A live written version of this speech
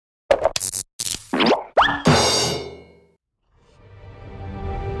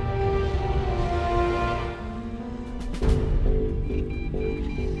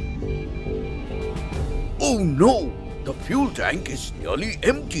Oh no! The fuel tank is nearly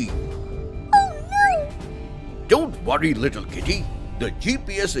empty. Oh no! Don't worry, little kitty. The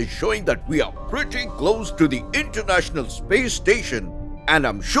GPS is showing that we are pretty close to the International Space Station, and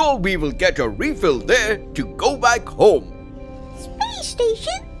I'm sure we will get a refill there to go back home. Space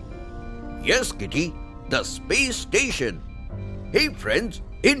station? Yes, kitty, the space station. Hey friends,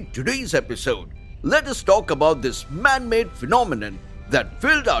 in today's episode, let us talk about this man-made phenomenon that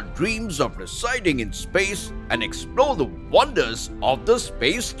filled our dreams of residing in space and explore the wonders of the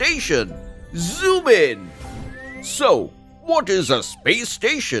space station. Zoom in! So, what is a space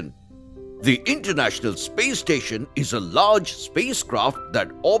station? The International Space Station is a large spacecraft that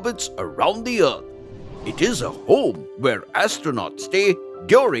orbits around the Earth. It is a home where astronauts stay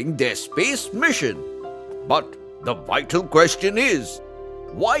during their space mission. But the vital question is,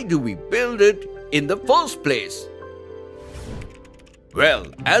 why do we build it in the first place? Well,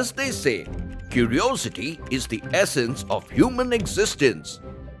 as they say, curiosity is the essence of human existence,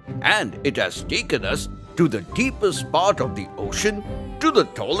 and it has taken us to the deepest part of the ocean, to the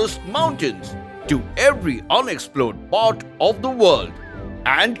tallest mountains, to every unexplored part of the world,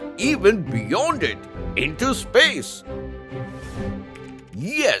 and even beyond it, into space.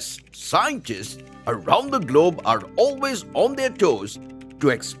 Yes, scientists around the globe are always on their toes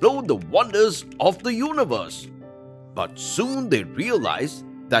to explore the wonders of the universe. But soon they realize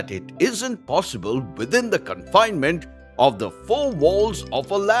that it isn't possible within the confinement of the four walls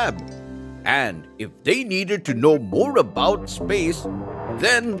of a lab. And if they needed to know more about space,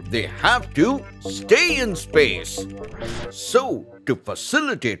 then they have to stay in space. So, to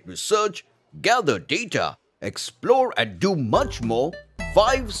facilitate research, gather data, explore and do much more,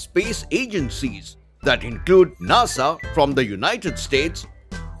 5 space agencies that include NASA from the United States,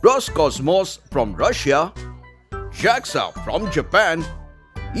 Roscosmos from Russia, JAXA from Japan,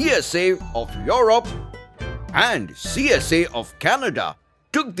 ESA of Europe, and CSA of Canada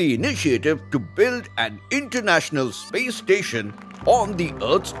took the initiative to build an international space station on the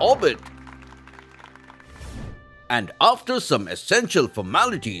Earth's orbit. And after some essential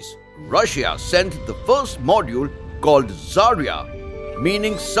formalities, Russia sent the first module called Zarya,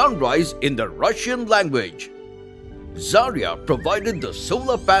 meaning sunrise in the Russian language. Zarya provided the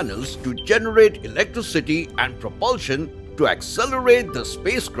solar panels to generate electricity and propulsion to accelerate the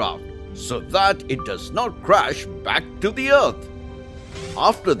spacecraft so that it does not crash back to the Earth.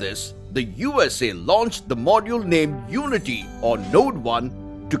 After this, the USA launched the module named Unity or Node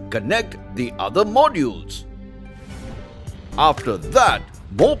 1 to connect the other modules. After that,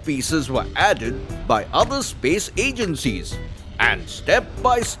 more pieces were added by other space agencies, and step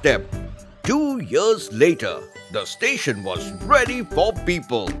by step, 2 years later, the station was ready for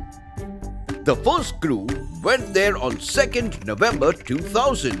people. The first crew went there on 2nd November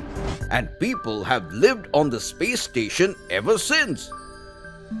 2000, and people have lived on the space station ever since.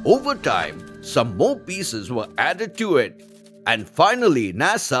 Over time, some more pieces were added to it, and finally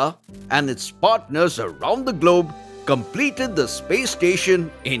NASA and its partners around the globe completed the space station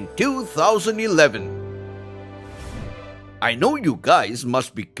in 2011. I know you guys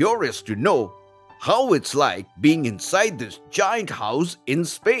must be curious to know how it's like being inside this giant house in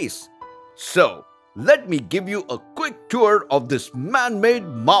space. So, let me give you a quick tour of this man-made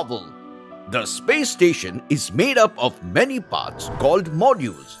marvel. The space station is made up of many parts called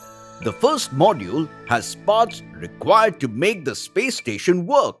modules. The first module has parts required to make the space station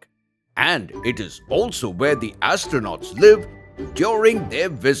work, and it is also where the astronauts live during their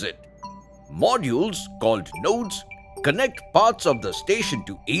visit. Modules called nodes connect parts of the station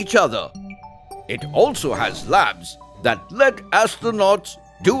to each other. It also has labs that let astronauts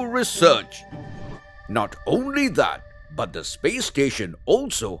do research. Not only that, but the space station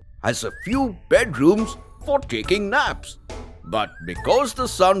also has a few bedrooms for taking naps. But because the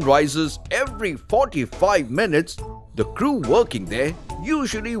sun rises every 45 minutes, the crew working there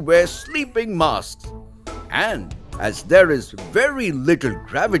usually wear sleeping masks. And as there is very little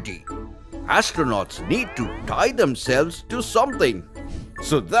gravity, astronauts need to tie themselves to something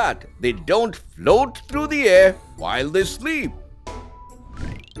so that they don't float through the air while they sleep.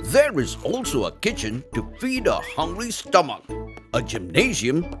 There is also a kitchen to feed a hungry stomach, a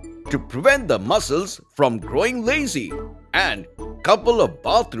gymnasium to prevent the muscles from growing lazy, and a couple of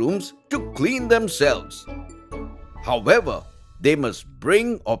bathrooms to clean themselves. However, they must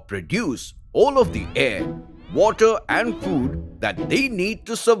bring or produce all of the air, water and food that they need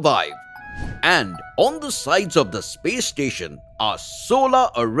to survive. And on the sides of the space station are solar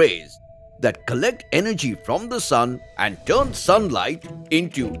arrays that collect energy from the sun and turn sunlight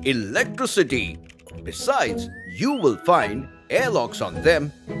into electricity. Besides, you will find airlocks on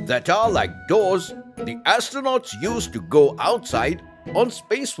them that are like doors the astronauts use to go outside on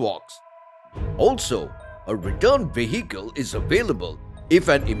spacewalks. Also, a return vehicle is available if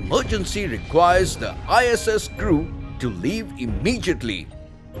an emergency requires the ISS crew to leave immediately.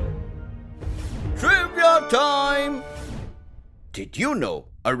 Trivia time! Did you know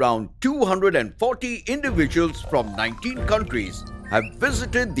around 240 individuals from 19 countries have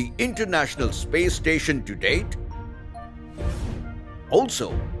visited the International Space Station to date?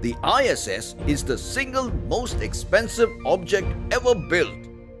 Also, the ISS is the single most expensive object ever built.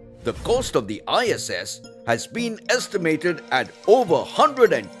 The cost of the ISS has been estimated at over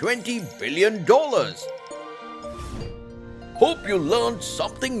 $120 billion. Hope you learned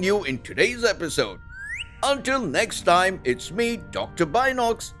something new in today's episode. Until next time, it's me, Dr.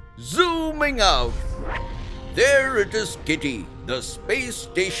 Binocs, zooming out. There it is, Kitty, the space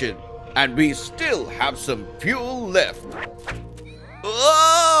station, and we still have some fuel left.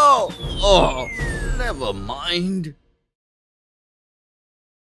 Oh, never mind.